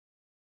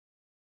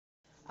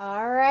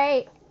All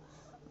right.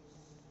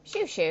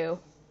 Shoo shoo.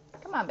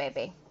 Come on,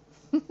 baby.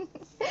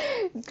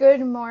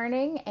 Good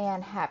morning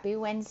and happy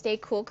Wednesday,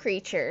 cool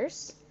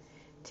creatures.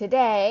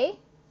 Today,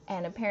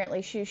 and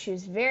apparently Shoo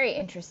Shoo's very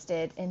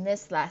interested in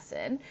this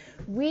lesson,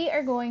 we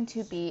are going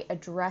to be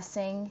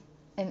addressing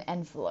an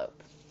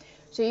envelope.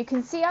 So you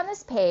can see on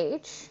this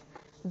page,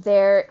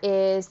 there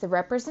is the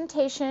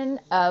representation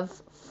of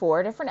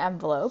 4 different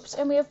envelopes,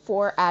 and we have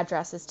 4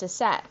 addresses to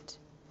send.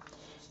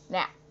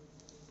 Now,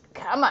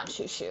 come on,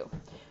 Shoo Shoo.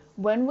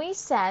 When we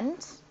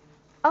send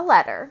a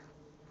letter,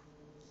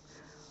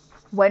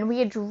 when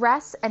we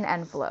address an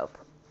envelope,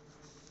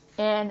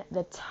 in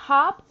the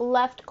top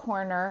left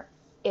corner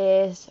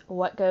is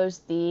what is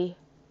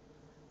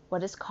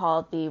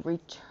called the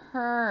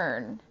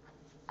return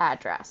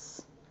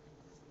address.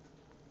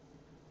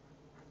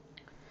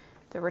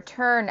 The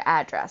return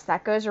address,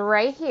 that goes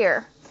right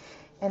here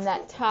in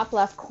that top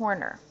left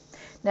corner.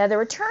 Now, the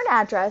return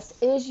address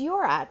is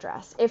your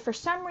address. If for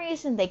some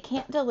reason they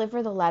can't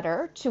deliver the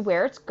letter to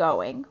where it's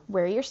going,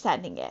 where you're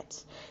sending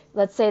it,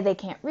 let's say they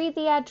can't read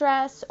the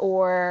address,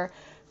 or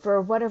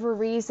for whatever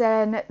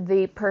reason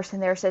the person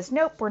there says,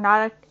 nope, we're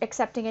not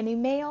accepting any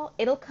mail,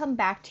 it'll come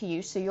back to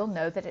you so you'll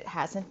know that it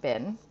hasn't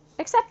been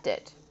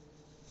accepted.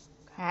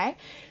 Okay?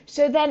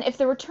 So then if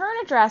the return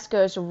address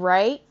goes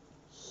right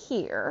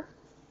here,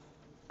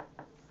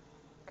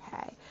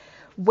 okay,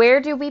 where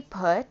do we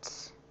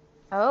put...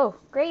 Oh,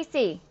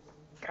 Gracie.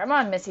 Come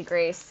on, Missy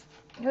Grace.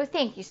 No,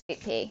 thank you,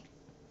 Sweet Pea.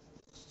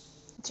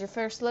 It's your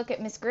first look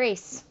at Miss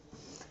Grace.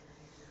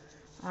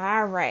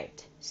 All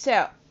right.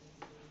 So,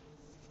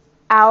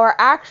 our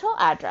actual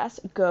address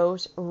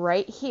goes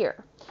right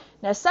here.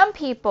 Now, some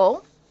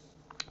people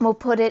will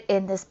put it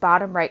in this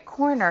bottom right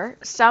corner.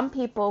 Some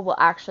people will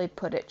actually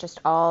put it just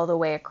all the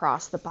way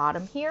across the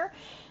bottom here.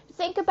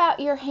 Think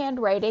about your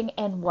handwriting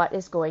and what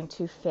is going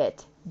to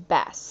fit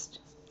best.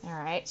 All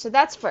right. So,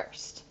 that's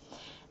first.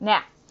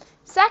 Now,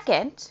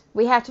 second,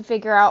 we have to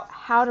figure out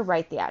how to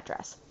write the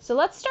address. So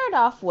let's start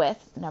off with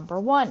number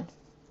 1.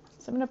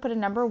 So I'm going to put a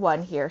number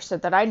 1 here so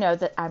that I know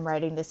that I'm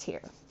writing this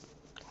here.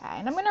 Okay,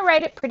 and I'm going to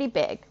write it pretty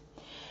big.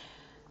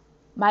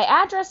 My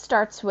address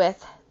starts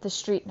with the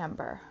street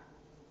number.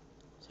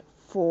 So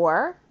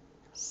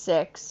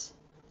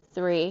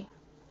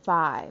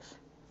 4635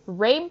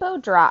 Rainbow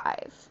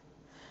Drive.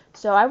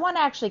 So I want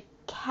to actually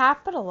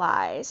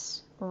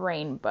capitalize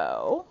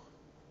Rainbow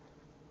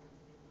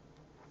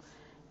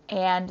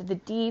and the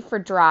D for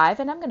drive,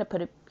 and I'm going to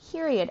put a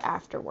period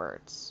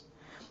afterwards.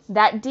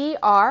 That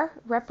DR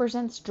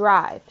represents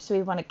drive, so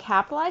we want to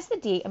capitalize the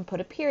D and put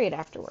a period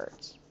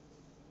afterwards.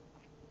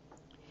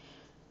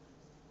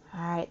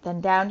 All right,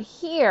 then down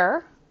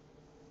here,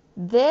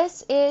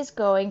 this is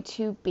going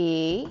to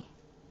be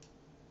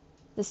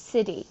the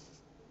city.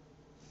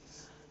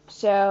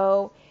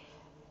 So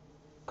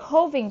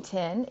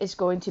Covington is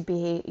going to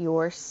be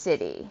your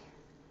city.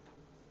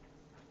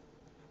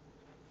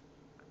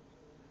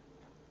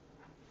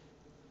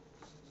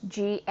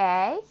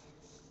 GA.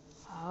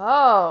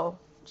 Oh,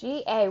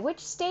 GA. Which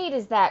state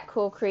is that,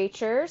 cool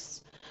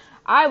creatures?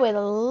 I would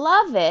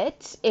love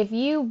it if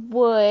you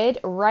would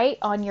write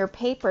on your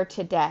paper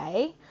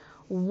today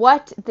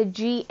what the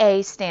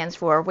GA stands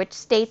for, which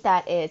state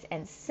that is,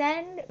 and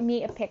send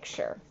me a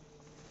picture.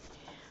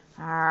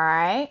 All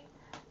right.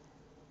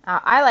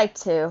 I like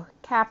to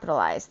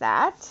capitalize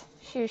that.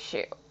 Shoo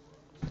shoo.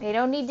 They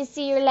don't need to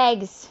see your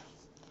legs.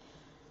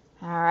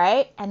 All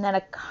right, and then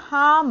a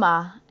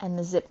comma and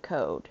the zip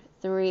code,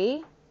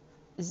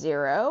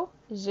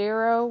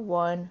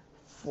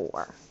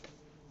 30014.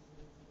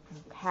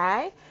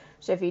 Okay,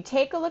 so if you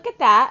take a look at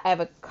that, I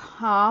have a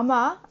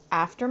comma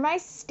after my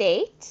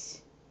state.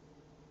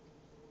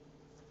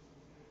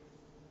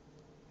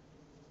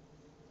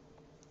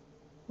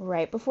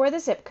 Right before the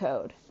zip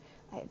code.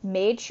 I've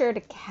made sure to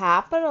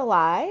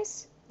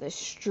capitalize the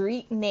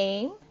street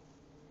name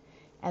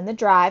and the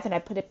drive, and I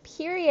put a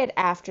period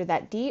after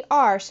that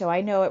DR so I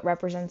know it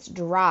represents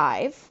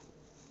drive.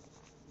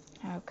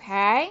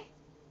 Okay.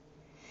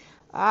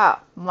 Oh,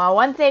 well,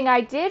 one thing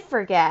I did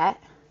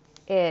forget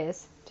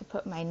is to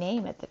put my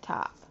name at the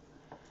top.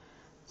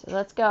 So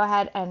let's go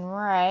ahead and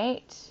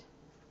write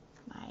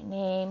my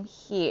name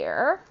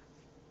here.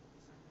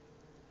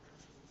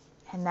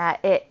 And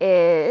that it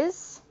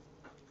is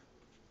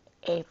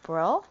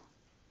April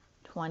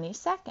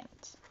 22nd.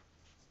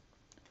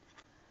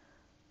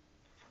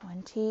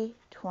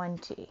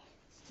 2020.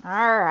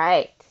 All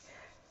right.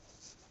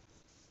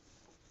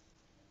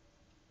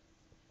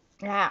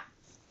 Now,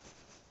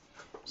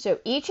 so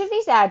each of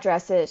these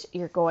addresses,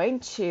 you're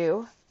going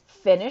to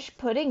finish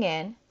putting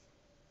in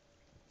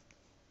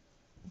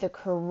the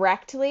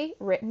correctly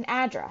written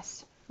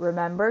address.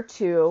 Remember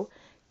to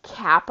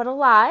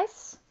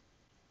capitalize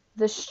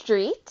the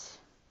street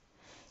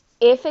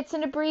if it's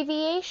an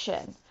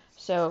abbreviation.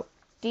 So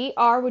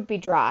DR would be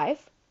drive.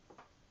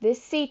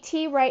 This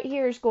CT right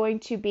here is going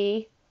to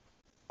be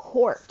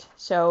court.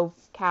 So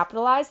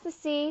capitalize the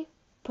C,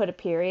 put a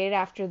period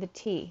after the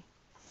T.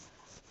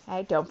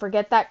 Okay, don't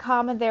forget that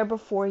comma there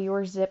before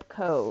your zip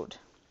code.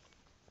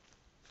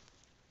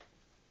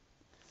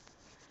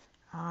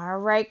 All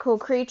right, cool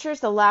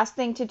creatures. The last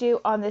thing to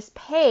do on this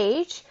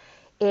page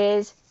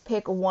is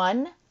pick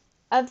one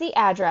of the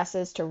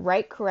addresses to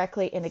write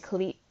correctly in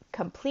a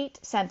complete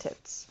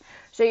sentence.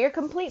 So your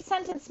complete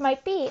sentence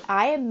might be,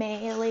 I am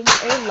mailing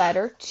a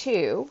letter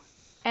to,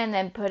 and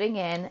then putting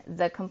in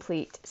the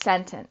complete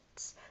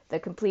sentence, the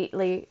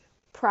completely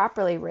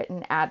properly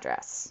written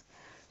address.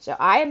 So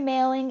I am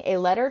mailing a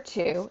letter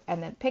to,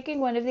 and then picking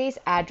one of these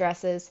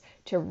addresses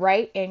to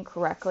write in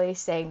correctly,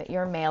 saying that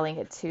you're mailing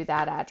it to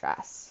that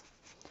address.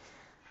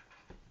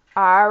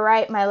 All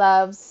right, my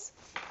loves.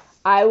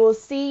 I will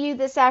see you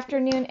this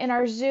afternoon in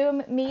our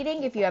Zoom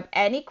meeting. If you have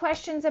any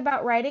questions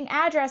about writing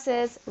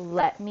addresses,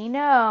 let me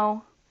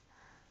know.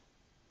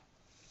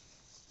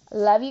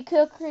 Love you,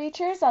 cool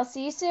creatures. I'll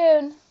see you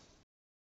soon.